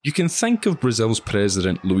You can think of Brazil's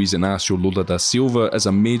president, Luiz Inácio Lula da Silva, as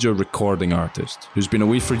a major recording artist who's been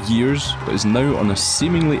away for years but is now on a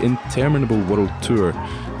seemingly interminable world tour,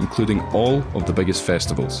 including all of the biggest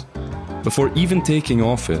festivals. Before even taking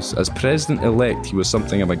office, as president-elect, he was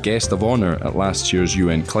something of a guest of honour at last year's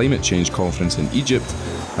UN climate change conference in Egypt,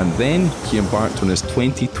 and then he embarked on his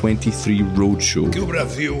 2023 roadshow. Que o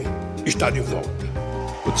Brasil está de volta.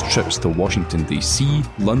 With trips to Washington DC,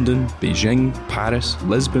 London, Beijing, Paris,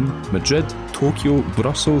 Lisbon, Madrid, Tokyo,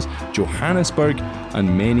 Brussels, Johannesburg, and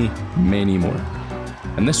many, many more.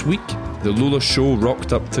 And this week, the Lula show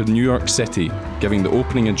rocked up to New York City, giving the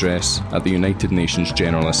opening address at the United Nations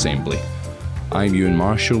General Assembly. I'm Ewan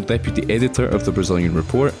Marshall, Deputy Editor of the Brazilian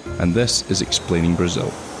Report, and this is Explaining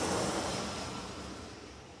Brazil.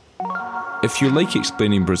 If you like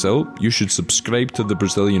Explaining Brazil, you should subscribe to the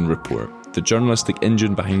Brazilian Report, the journalistic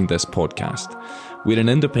engine behind this podcast. We're an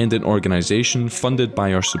independent organisation funded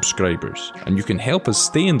by our subscribers, and you can help us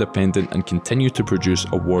stay independent and continue to produce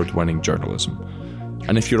award-winning journalism.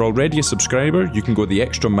 And if you're already a subscriber, you can go the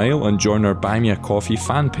extra mile and join our Buy Me a Coffee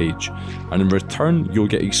fan page. And in return, you'll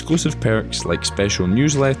get exclusive perks like special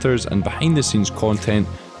newsletters and behind-the-scenes content,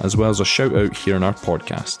 as well as a shout-out here on our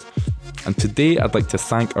podcast. And today I'd like to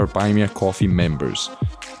thank our Buy Me a Coffee members: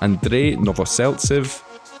 Andrei Novoseltsev,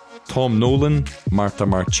 Tom Nolan, Marta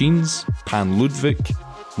Martins, Pan Ludwig,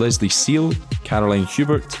 Leslie Seal, Caroline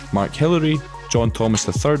Hubert, Mark Hillary, John Thomas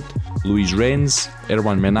III, Louise Renz,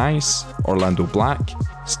 Erwan Menais, Orlando Black,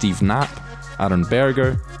 Steve Knapp, Aaron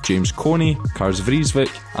Berger, James Coney, Kars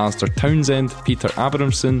Vriesvik, Alistair Townsend, Peter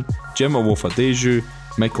Abramson, Jim Awofadeju,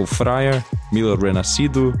 Michael Fryer, Mila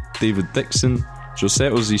Renasido, David Dixon,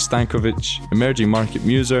 Joseto Z. Stankovic, Emerging Market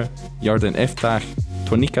Muser, Yarden Eftach,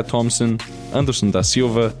 Tonika Thompson, Anderson da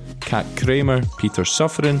Silva, Kat Kramer, Peter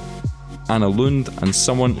Suffren, Anna Lund, and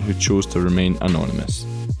someone who chose to remain anonymous.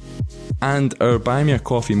 And our Buy Me a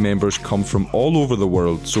Coffee members come from all over the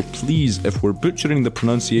world, so please, if we're butchering the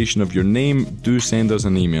pronunciation of your name, do send us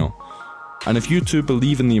an email. And if you too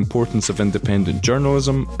believe in the importance of independent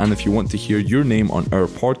journalism, and if you want to hear your name on our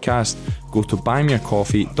podcast, go to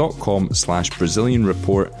buymeacoffee.com/Brazilian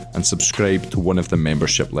Report and subscribe to one of the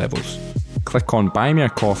membership levels. Click on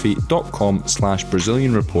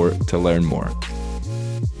buymeacoffee.com/Brazilian Report to learn more.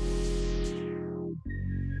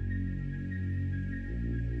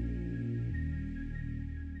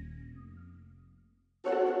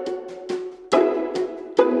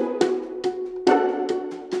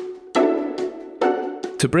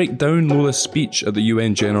 To break down Lula's speech at the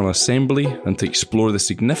UN General Assembly and to explore the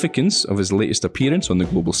significance of his latest appearance on the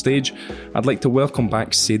global stage, I'd like to welcome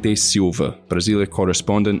back Cede Silva, Brasilia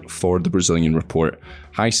correspondent for the Brazilian Report.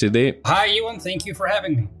 Hi, Cede. Hi, Ewan. Thank you for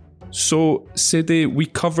having me. So, Cede, we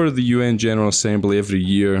cover the UN General Assembly every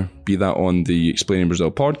year, be that on the Explaining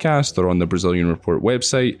Brazil podcast or on the Brazilian Report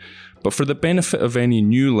website. But for the benefit of any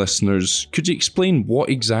new listeners, could you explain what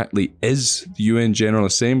exactly is the UN General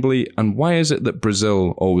Assembly and why is it that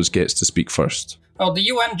Brazil always gets to speak first? Well, the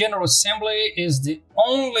UN General Assembly is the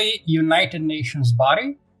only United Nations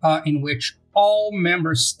body in which all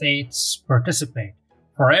member states participate.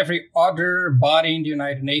 For every other body in the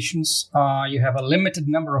United Nations, you have a limited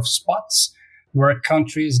number of spots where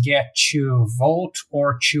countries get to vote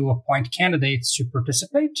or to appoint candidates to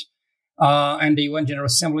participate. And the UN General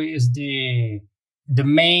Assembly is the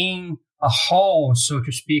main hall, so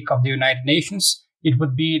to speak, of the United Nations. It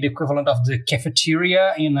would be the equivalent of the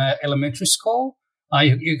cafeteria in elementary school.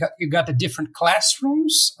 You got the different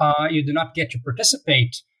classrooms. You do not get to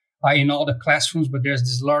participate in all the classrooms, but there's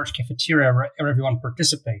this large cafeteria where everyone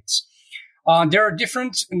participates. There are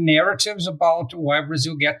different narratives about why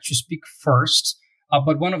Brazil gets to speak first.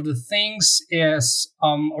 But one of the things is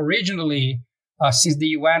originally, since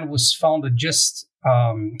the UN was founded just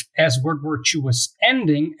as World War II was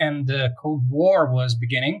ending and the Cold War was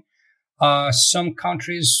beginning, some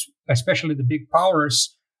countries, especially the big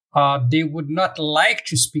powers, they would not like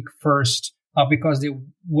to speak first because they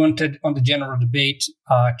wanted on the general debate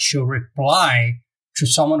to reply to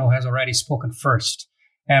someone who has already spoken first.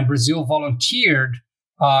 And Brazil volunteered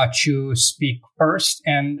to speak first,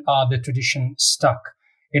 and the tradition stuck.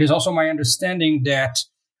 It is also my understanding that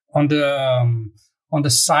on the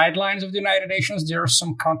sidelines of the United Nations, there are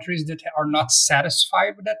some countries that are not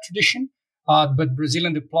satisfied with that tradition. But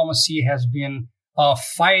Brazilian diplomacy has been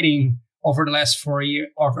fighting over the last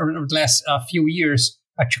few years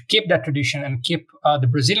to keep that tradition and keep the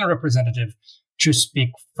Brazilian representative to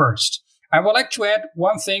speak first. I would like to add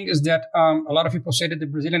one thing is that a lot of people say that the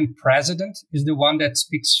Brazilian president is the one that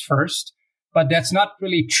speaks first, but that's not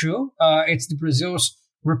really true. It's the Brazil's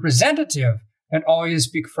representative and always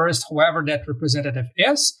speak first, whoever that representative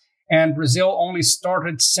is. And Brazil only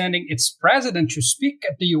started sending its president to speak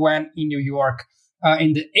at the UN in New York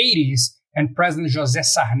in the 80s. And President José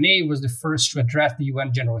Sarney was the first to address the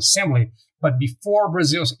UN General Assembly. But before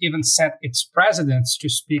Brazil even sent its presidents to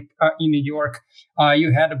speak in New York,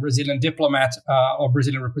 you had a Brazilian diplomat or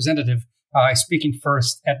Brazilian representative speaking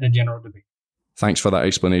first at the general debate. Thanks for that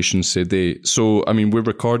explanation, Sede. So, we're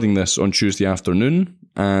recording this on Tuesday afternoon,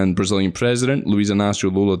 and Brazilian President Luiz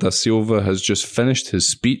Inácio Lula da Silva has just finished his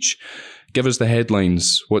speech. Give us the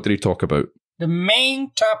headlines. What did he talk about? The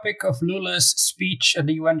main topic of Lula's speech at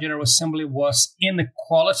the UN General Assembly was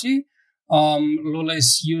inequality. Lula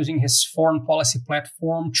is using his foreign policy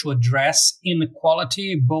platform to address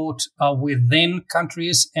inequality both within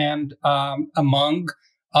countries and among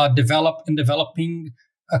developed and developing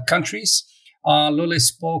countries. Lula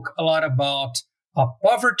spoke a lot about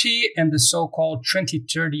poverty and the so-called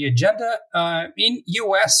 2030 agenda. In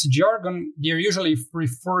U.S. jargon, they're usually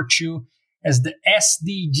referred to as the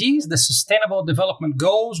SDGs, the Sustainable Development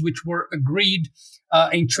Goals, which were agreed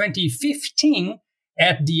in 2015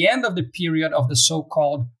 at the end of the period of the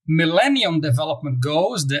so-called Millennium Development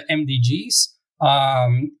Goals, the MDGs,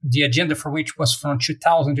 the agenda for which was from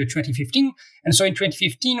 2000 to 2015. And so in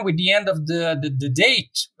 2015, with the end of the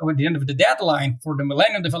date, with the end of the deadline for the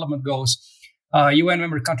Millennium Development Goals, UN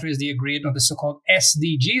member countries, they agreed on the so-called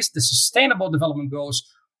SDGs, the Sustainable Development Goals,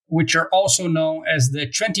 which are also known as the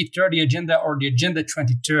 2030 Agenda or the Agenda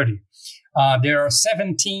 2030. There are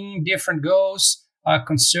 17 different goals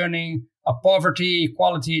concerning poverty,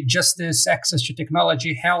 equality, justice, access to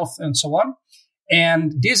technology, health, and so on.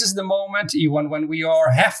 And this is the moment, Iwan, when we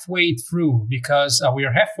are halfway through, because we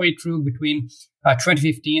are halfway through between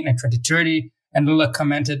 2015 and 2030. And Lula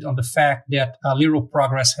commented on the fact that little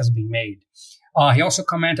progress has been made. He also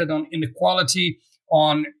commented on inequality,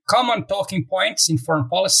 on common talking points in foreign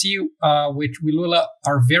policy, which with Lula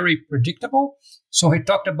are very predictable. So he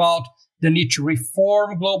talked about the need to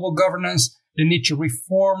reform global governance, the need to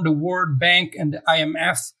reform the World Bank and the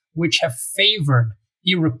IMF, which have favored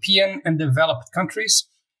European and developed countries.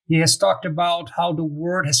 He has talked about how the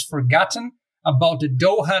world has forgotten about the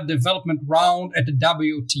Doha development round at the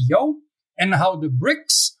WTO and how the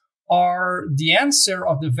BRICS are the answer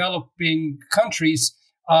of developing countries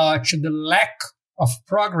to the lack of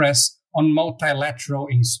progress on multilateral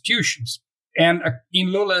institutions. And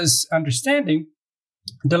in Lula's understanding,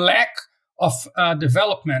 the lack of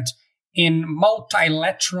development in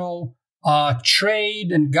multilateral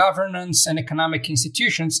trade and governance and economic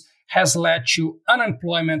institutions has led to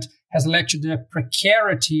unemployment, has led to the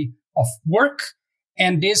precarity of work,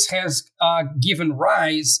 and this has given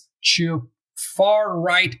rise to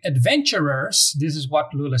far-right adventurers. This is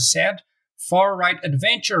what Lula said, far-right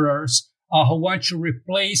adventurers who want to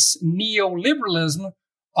replace neoliberalism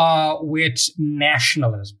with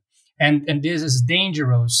nationalism. And this is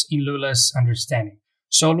dangerous in Lula's understanding.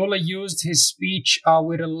 So Lula used his speech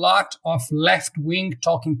with a lot of left-wing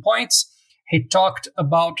talking points. He talked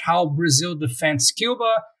about how Brazil defends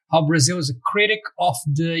Cuba, how Brazil is a critic of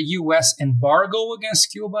the U.S. embargo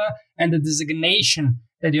against Cuba, and the designation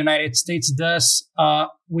that the United States does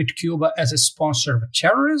with Cuba as a sponsor of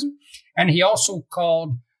terrorism. And he also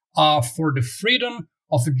called for the freedom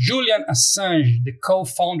of Julian Assange, the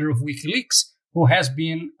co-founder of WikiLeaks, who has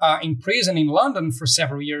been in prison in London for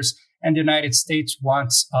several years, and the United States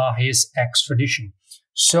wants his extradition.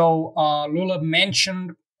 So Lula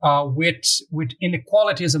mentioned with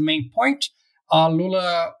inequality as a main point,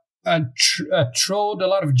 Lula throwed a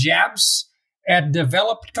lot of jabs at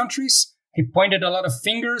developed countries. He pointed a lot of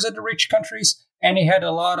fingers at the rich countries, and he had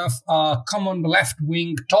a lot of common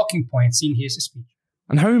left-wing talking points in his speech.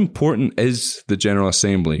 And how important is the General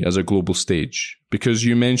Assembly as a global stage? Because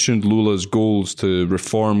you mentioned Lula's goals to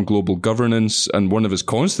reform global governance, and one of his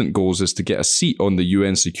constant goals is to get a seat on the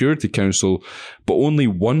UN Security Council, but only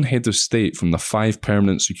one head of state from the 5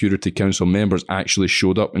 permanent Security Council members actually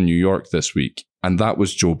showed up in New York this week. And that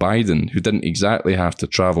was Joe Biden, who didn't exactly have to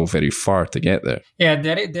travel very far to get there. Yeah,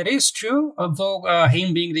 that is true. Although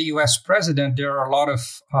him being the US president, there are a lot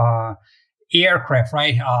of aircraft,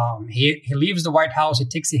 right? He leaves the White House, he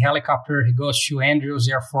takes the helicopter, he goes to Andrews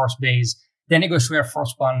Air Force Base, then he goes to Air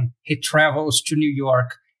Force One, he travels to New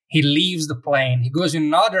York, he leaves the plane, he goes in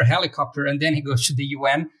another helicopter, and then he goes to the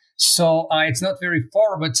UN. So it's not very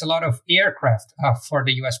far, but it's a lot of aircraft for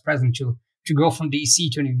the US president to go from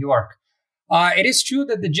DC to New York. It is true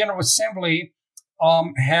that the General Assembly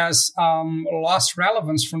has lost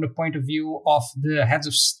relevance from the point of view of the heads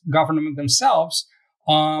of government themselves.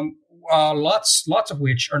 Lots of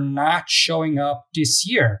which are not showing up this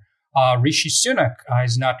year. Rishi Sunak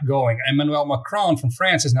is not going. Emmanuel Macron from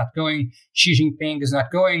France is not going. Xi Jinping is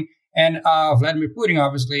not going. And Vladimir Putin,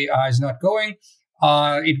 obviously, is not going.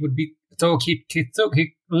 It would be, so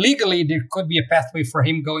legally, there could be a pathway for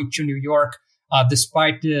him going to New York,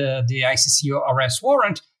 despite the ICC arrest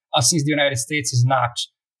warrant, since the United States is not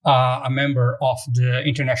a member of the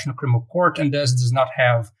International Criminal Court and thus does not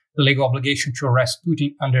have the legal obligation to arrest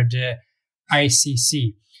Putin under the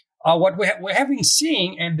ICC. What we have been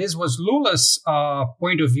seeing, and this was Lula's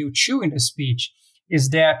point of view too in the speech, is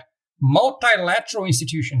that multilateral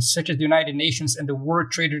institutions such as the United Nations and the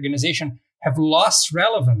World Trade Organization have lost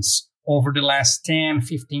relevance over the last 10,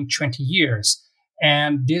 15, 20 years.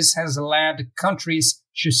 And this has led countries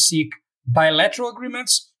to seek bilateral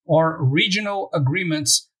agreements or regional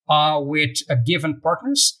agreements with given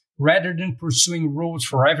partners rather than pursuing rules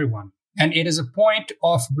for everyone. And it is a point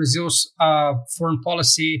of Brazil's foreign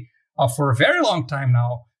policy for a very long time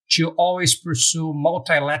now to always pursue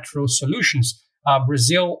multilateral solutions.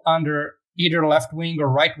 Brazil, under either left-wing or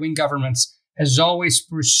right-wing governments, has always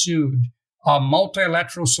pursued a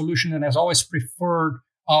multilateral solution and has always preferred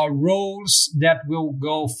rules that will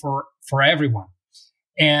go for everyone.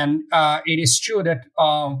 And it is true that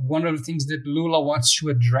one of the things that Lula wants to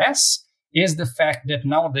address is the fact that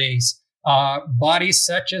nowadays bodies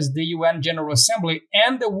such as the UN General Assembly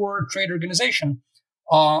and the World Trade Organization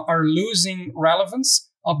are losing relevance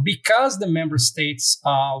because the member states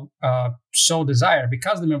so desire,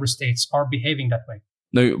 because the member states are behaving that way.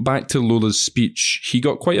 Now, back to Lula's speech, he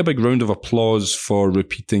got quite a big round of applause for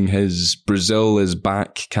repeating his "Brazil is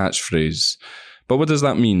back" catchphrase. But what does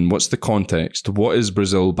that mean? What's the context? What is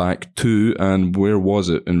Brazil back to, and where was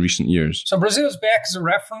it in recent years? So Brazil is back is a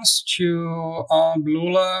reference to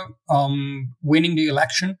Lula winning the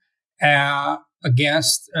election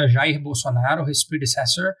against Jair Bolsonaro, his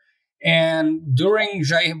predecessor. And during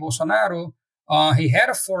Jair Bolsonaro, he had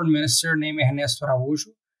a foreign minister named Ernesto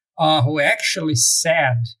Araújo, who actually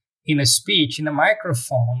said in a speech, in a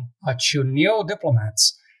microphone, to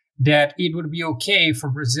neo-diplomats, that it would be okay for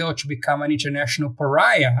Brazil to become an international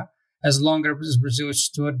pariah as long as Brazil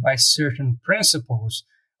stood by certain principles,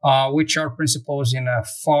 which are principles in a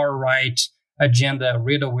far-right agenda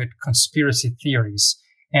riddled with conspiracy theories.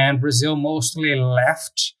 And Brazil mostly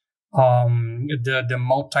left the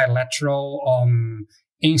multilateral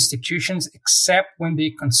institutions, except when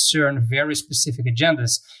they concern very specific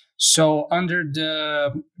agendas. So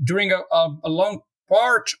during a long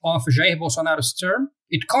part of Jair Bolsonaro's term,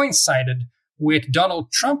 it coincided with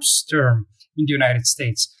Donald Trump's term in the United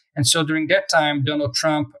States. And so during that time, Donald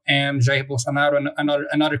Trump and Jair Bolsonaro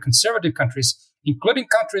and other conservative countries, including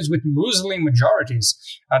countries with Muslim majorities,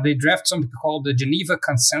 they drafted something called the Geneva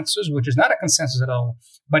Consensus, which is not a consensus at all,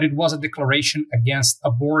 but it was a declaration against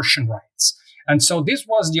abortion rights. And so this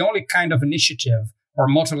was the only kind of initiative or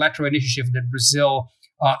multilateral initiative that Brazil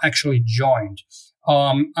actually joined.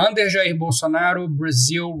 Under Jair Bolsonaro,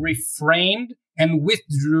 Brazil refrained and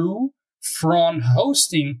withdrew from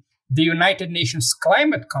hosting the United Nations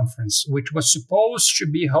Climate Conference, which was supposed to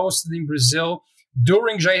be hosted in Brazil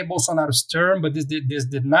during Jair Bolsonaro's term, but this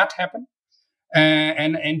did not happen.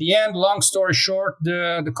 And in the end, long story short,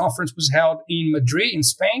 the conference was held in Madrid, in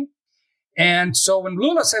Spain. And so when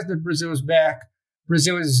Lula says that Brazil is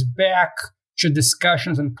back to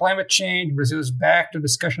discussions on climate change, Brazil is back to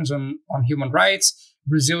discussions on human rights,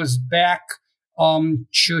 Brazil is back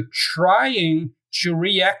to trying to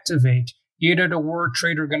reactivate either the World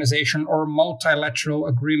Trade Organization or multilateral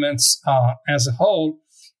agreements as a whole.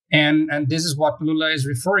 And this is what Lula is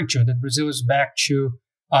referring to, that Brazil is back to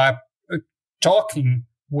talking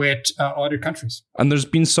with other countries. And there's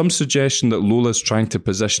been some suggestion that Lula's trying to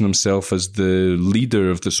position himself as the leader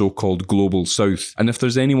of the so-called Global South. And if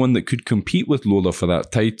there's anyone that could compete with Lula for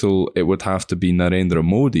that title, it would have to be Narendra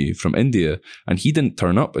Modi from India. And he didn't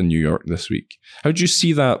turn up in New York this week. How do you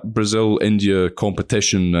see that Brazil-India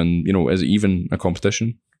competition? And, is it even a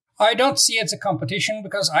competition? I don't see it as a competition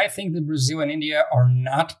because I think that Brazil and India are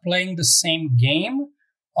not playing the same game.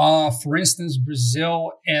 For instance,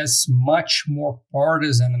 Brazil is much more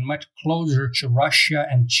partisan and much closer to Russia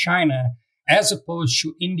and China, as opposed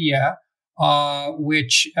to India,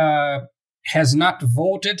 which has not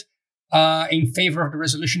voted in favor of the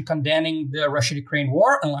resolution condemning the Russia-Ukraine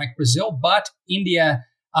war, unlike Brazil. But India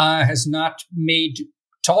has not made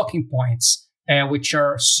talking points which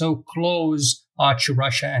are so close to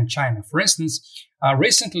Russia and China. For instance,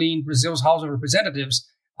 recently in Brazil's House of Representatives,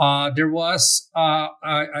 there was a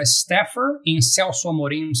staffer in Celso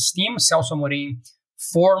Amorim's team. Celso Amorim,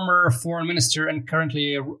 former foreign minister and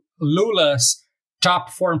currently Lula's top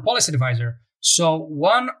foreign policy advisor. So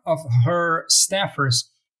one of her staffers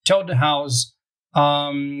told the House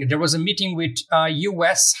there was a meeting with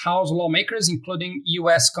U.S. House lawmakers, including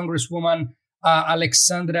U.S. Congresswoman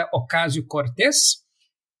Alexandra Ocasio-Cortez.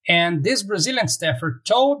 And this Brazilian staffer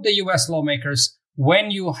told the U.S. lawmakers,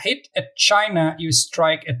 when you hit at China, you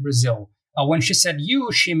strike at Brazil. When she said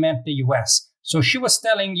you, she meant the U.S. So she was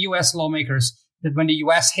telling U.S. lawmakers that when the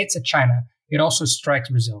U.S. hits at China, it also strikes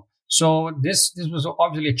Brazil. So this was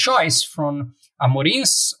obviously a choice from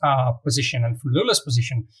Amorim's position and from Lula's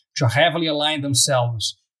position to heavily align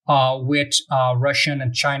themselves with Russian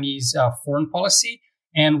and Chinese foreign policy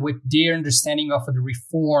and with their understanding of the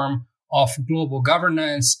reform of global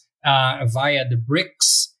governance via the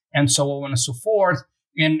BRICS and so on and so forth,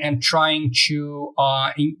 and trying to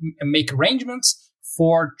make arrangements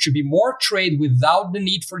to be more trade without the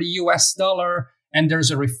need for the US dollar. And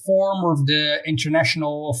there's a reform of the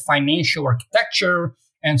international financial architecture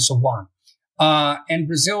and so on. And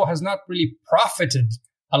Brazil has not really profited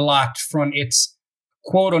a lot from its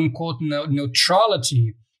quote unquote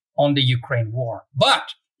neutrality on the Ukraine war. But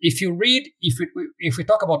if we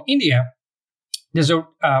talk about India, there's a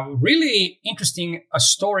really interesting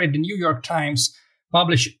story the New York Times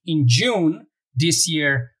published in June this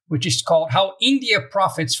year, which is called How India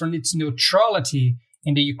Profits from Its Neutrality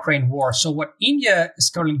in the Ukraine War. So what India is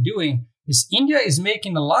currently doing is India is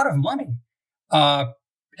making a lot of money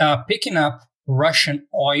picking up Russian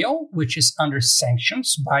oil, which is under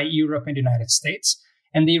sanctions by Europe and the United States.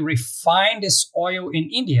 And they refine this oil in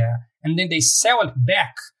India, and then they sell it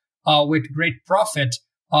back with great profit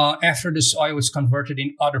after this oil is converted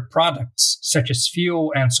in other products, such as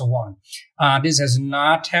fuel and so on. This has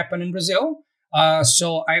not happened in Brazil.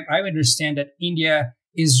 So I understand that India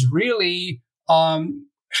is really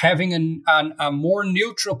having a more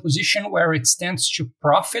neutral position where it stands to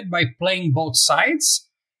profit by playing both sides,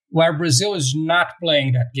 where Brazil is not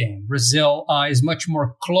playing that game. Brazil is much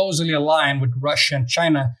more closely aligned with Russia and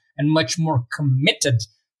China and much more committed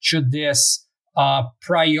to this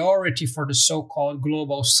priority for the so-called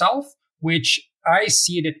global South, which I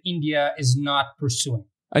see that India is not pursuing.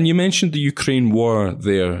 And you mentioned the Ukraine war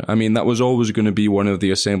there. I mean, that was always going to be one of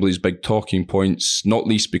the Assembly's big talking points, not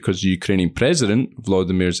least because the Ukrainian president,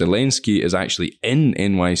 Volodymyr Zelensky, is actually in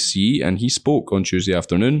NYC, and he spoke on Tuesday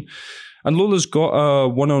afternoon. And Lula's got a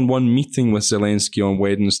one-on-one meeting with Zelensky on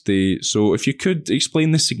Wednesday. So if you could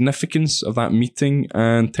explain the significance of that meeting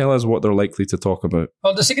and tell us what they're likely to talk about.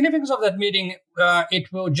 Well, the significance of that meeting, it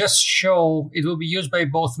will be used by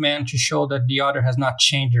both men to show that the other has not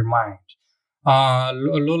changed their mind.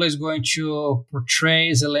 Lula is going to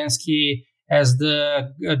portray Zelensky as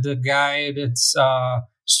the guy that's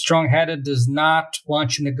strong-headed, does not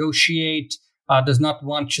want to negotiate, does not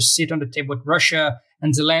want to sit on the table with Russia.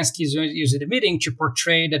 And Zelensky is using the meeting to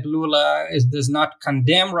portray that Lula does not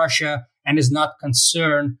condemn Russia and is not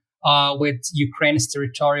concerned with Ukraine's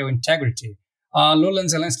territorial integrity. Lula and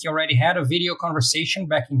Zelensky already had a video conversation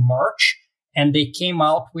back in March, and they came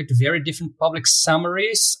out with very different public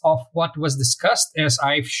summaries of what was discussed, as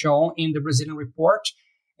I've shown in the Brazilian report.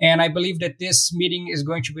 And I believe that this meeting is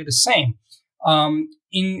going to be the same.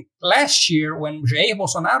 In last year, when Jair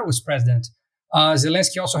Bolsonaro was president,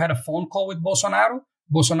 Zelensky also had a phone call with Bolsonaro.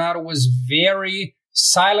 Bolsonaro was very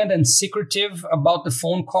silent and secretive about the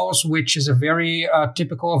phone calls, which is a very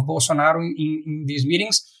typical of Bolsonaro in these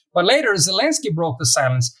meetings. But later, Zelensky broke the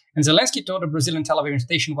silence, and Zelensky told a Brazilian television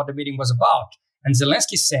station what the meeting was about. And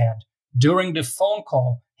Zelensky said, during the phone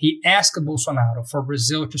call, he asked Bolsonaro for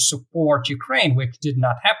Brazil to support Ukraine, which did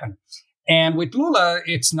not happen. And with Lula,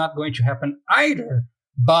 it's not going to happen either.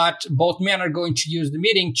 But both men are going to use the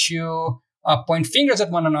meeting to point fingers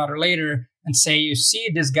at one another later and say, you see,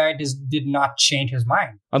 this guy did not change his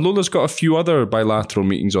mind. And Lula's got a few other bilateral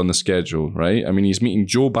meetings on the schedule, right? I mean, he's meeting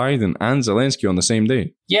Joe Biden and Zelensky on the same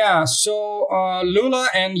day. Yeah, so Lula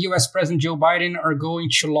and U.S. President Joe Biden are going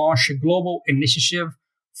to launch a global initiative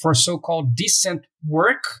for so-called decent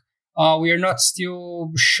work. We are not still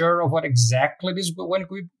sure of what exactly this is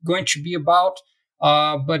going to be about,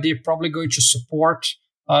 but they're probably going to support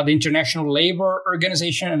the International Labor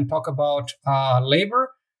Organization and talk about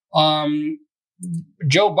labor.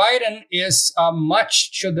 Joe Biden is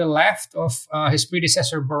much to the left of his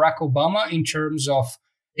predecessor Barack Obama in terms of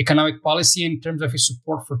economic policy, in terms of his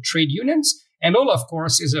support for trade unions. And Lula, of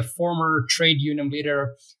course, is a former trade union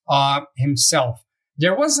leader himself.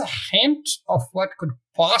 There was a hint of what could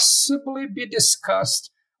possibly be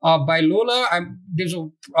discussed by Lula.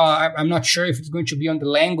 I'm not sure if it's going to be on the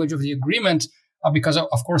language of the agreement, because,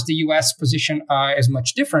 of course, the U.S. position is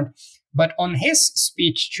much different. But on his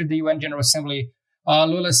speech to the UN General Assembly,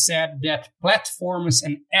 Lula said that platforms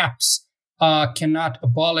and apps cannot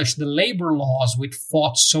abolish the labor laws we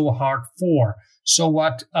fought so hard for. So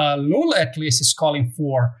what Lula at least is calling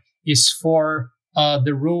for is for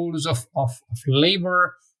the rules of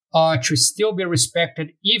labor to still be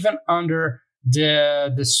respected, even under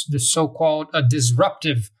the so-called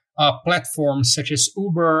disruptive platforms such as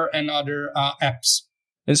Uber and other apps.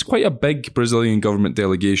 It's quite a big Brazilian government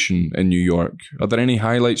delegation in New York. Are there any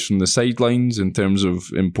highlights from the sidelines in terms of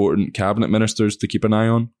important cabinet ministers to keep an eye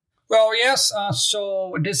on? Well, yes.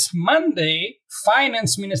 So this Monday,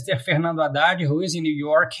 Finance Minister Fernando Haddad, who is in New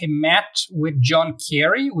York, he met with John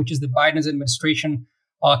Kerry, which is the Biden administration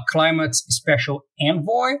climate special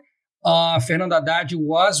envoy. Fernando Haddad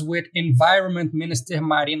was with Environment Minister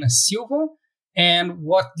Marina Silva. And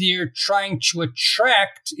what they're trying to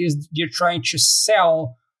attract is they're trying to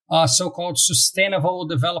sell so-called sustainable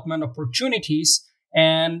development opportunities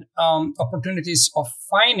and opportunities of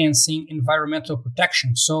financing environmental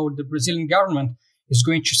protection. So the Brazilian government is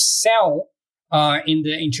going to sell in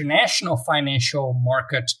the international financial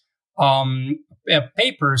market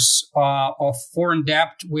papers of foreign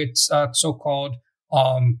debt with so-called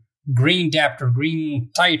green debt or green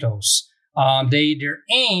titles. Their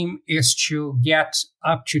aim is to get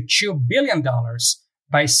up to $2 billion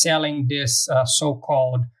by selling this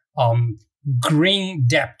so-called green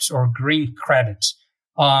debt or green credit.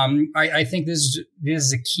 I think this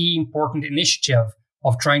is a key important initiative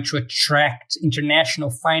of trying to attract international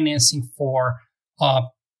financing for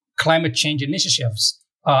climate change initiatives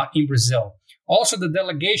in Brazil. Also, the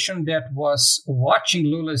delegation that was watching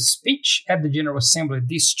Lula's speech at the General Assembly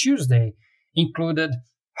this Tuesday included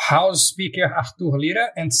House Speaker Arthur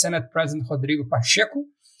Lira and Senate President Rodrigo Pacheco,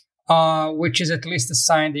 which is at least a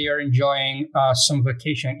sign they are enjoying some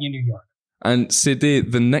vacation in New York. And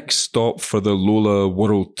Sede, the next stop for the Lula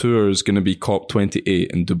World Tour is going to be COP28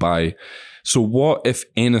 in Dubai. So what, if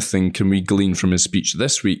anything, can we glean from his speech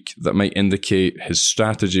this week that might indicate his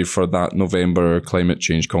strategy for that November climate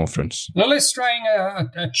change conference? Lula is trying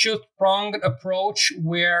a two-pronged approach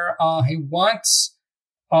where he wants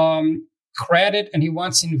credit and he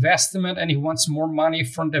wants investment and he wants more money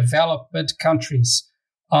from developed countries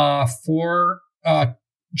for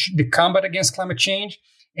the combat against climate change.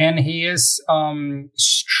 And he is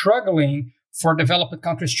struggling for developed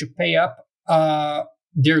countries to pay up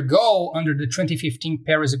their goal under the 2015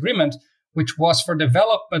 Paris Agreement, which was for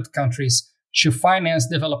developed countries to finance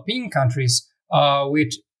developing countries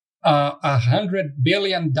with $100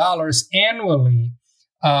 billion annually,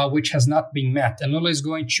 which has not been met. And Lula is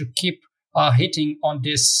going to keep hitting on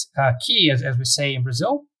this key, as we say in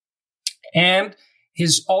Brazil. And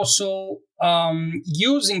he's also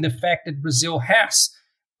using the fact that Brazil has,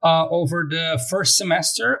 over the first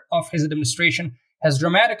semester of his administration, has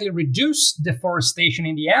dramatically reduced deforestation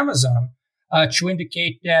in the Amazon to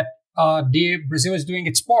indicate that Brazil is doing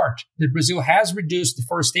its part, that Brazil has reduced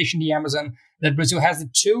deforestation in the Amazon, that Brazil has the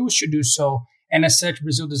tools to do so, and as such,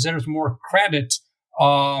 Brazil deserves more credit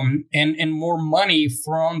and more money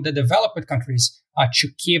from the developed countries to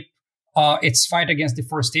keep its fight against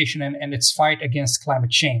deforestation and its fight against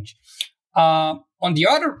climate change. On the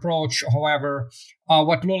other approach, however,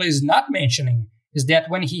 what Lula is not mentioning is that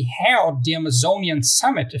when he held the Amazonian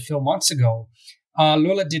summit a few months ago,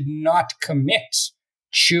 Lula did not commit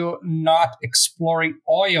to not exploring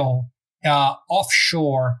oil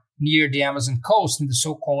offshore near the Amazon coast in the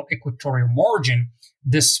so-called equatorial margin,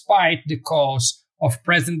 despite the calls of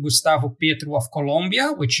President Gustavo Petro of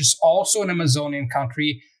Colombia, which is also an Amazonian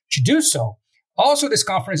country, to do so. Also, this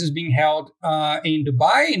conference is being held in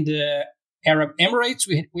Dubai, in the Arab Emirates,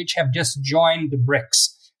 which have just joined the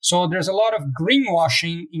BRICS. So there's a lot of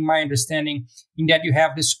greenwashing, in my understanding, in that you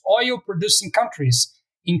have these oil-producing countries,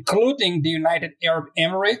 including the United Arab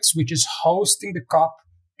Emirates, which is hosting the COP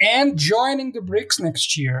and joining the BRICS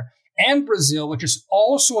next year, and Brazil, which is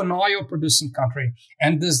also an oil-producing country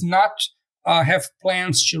and does not have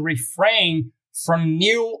plans to refrain from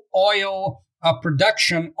new oil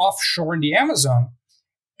production offshore in the Amazon,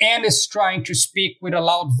 and is trying to speak with a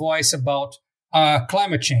loud voice about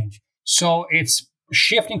climate change. So it's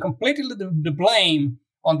shifting completely the blame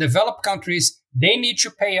on developed countries. They need to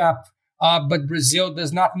pay up, but Brazil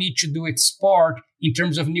does not need to do its part in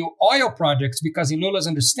terms of new oil projects, because in Lula's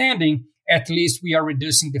understanding, at least we are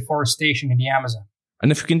reducing deforestation in the Amazon.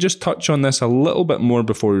 And if we can just touch on this a little bit more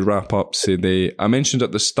before we wrap up, Sede, I mentioned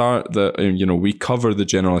at the start that we cover the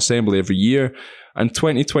General Assembly every year, and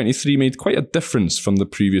 2023 made quite a difference from the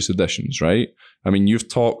previous editions, right? I mean, you've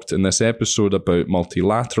talked in this episode about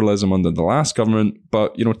multilateralism under the last government,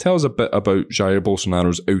 but, tell us a bit about Jair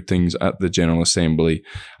Bolsonaro's outings at the General Assembly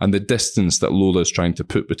and the distance that Lula is trying to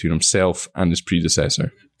put between himself and his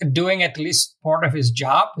predecessor. Doing at least part of his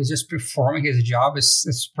job. He's just performing his job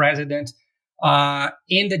as president.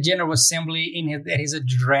 In the General Assembly, that he's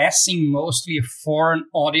addressing mostly a foreign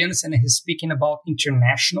audience, and he's speaking about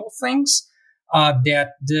international things.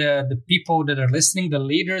 That the people that are listening, the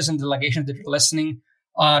leaders and delegations that are listening,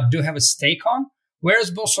 do have a stake on. Whereas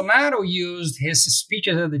Bolsonaro used his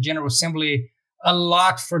speeches at the General Assembly a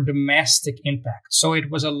lot for domestic impact. So it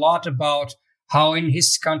was a lot about how in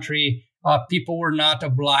his country, people were not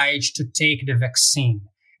obliged to take the vaccine,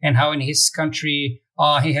 and how in his country,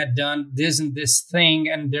 he had done this and this thing.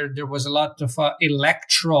 And there was a lot of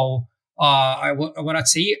electoral, I will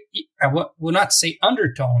not say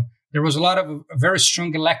undertone. There was a lot of a very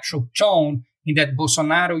strong electoral tone in that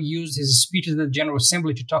Bolsonaro used his speeches at the General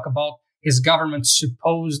Assembly to talk about his government's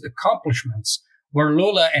supposed accomplishments, where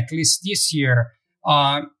Lula, at least this year,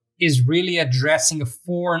 is really addressing a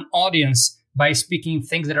foreign audience by speaking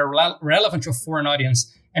things that are relevant to a foreign audience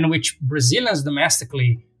and which Brazilians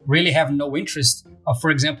domestically really have no interest. For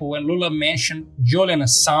example, when Lula mentioned Julian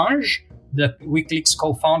Assange, the WikiLeaks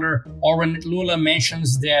co-founder, or when Lula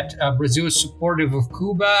mentions that Brazil is supportive of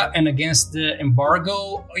Cuba and against the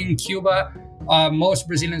embargo in Cuba, most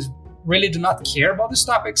Brazilians really do not care about these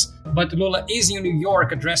topics, but Lula is in New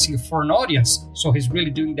York addressing a foreign audience, so he's really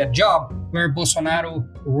doing that job, where Bolsonaro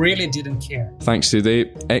really didn't care. Thanks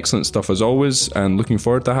today. Excellent stuff as always, and looking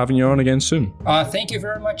forward to having you on again soon. Thank you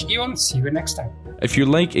very much, Ewan. See you next time. If you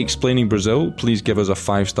like Explaining Brazil, please give us a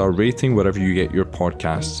 5-star rating wherever you get your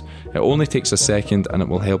podcasts. It only takes a second and it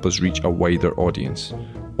will help us reach a wider audience.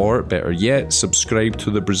 Or, better yet, subscribe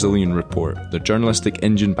to the Brazilian Report, the journalistic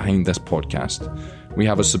engine behind this podcast. We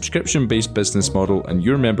have a subscription-based business model, and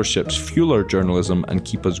your memberships fuel our journalism and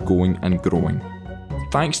keep us going and growing.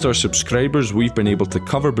 Thanks to our subscribers, we've been able to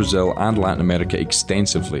cover Brazil and Latin America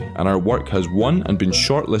extensively, and our work has won and been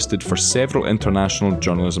shortlisted for several international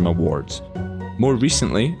journalism awards. More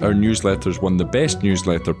recently, our newsletters won the Best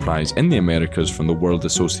Newsletter Prize in the Americas from the World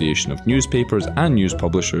Association of Newspapers and News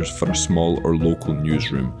Publishers for a small or local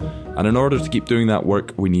newsroom. And in order to keep doing that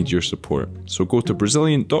work, we need your support. So go to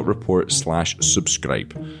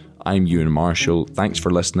Brazilian.report/subscribe. I'm Ewan Marshall. Thanks for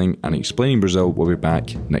listening, and Explaining Brazil will be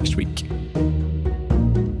back next week.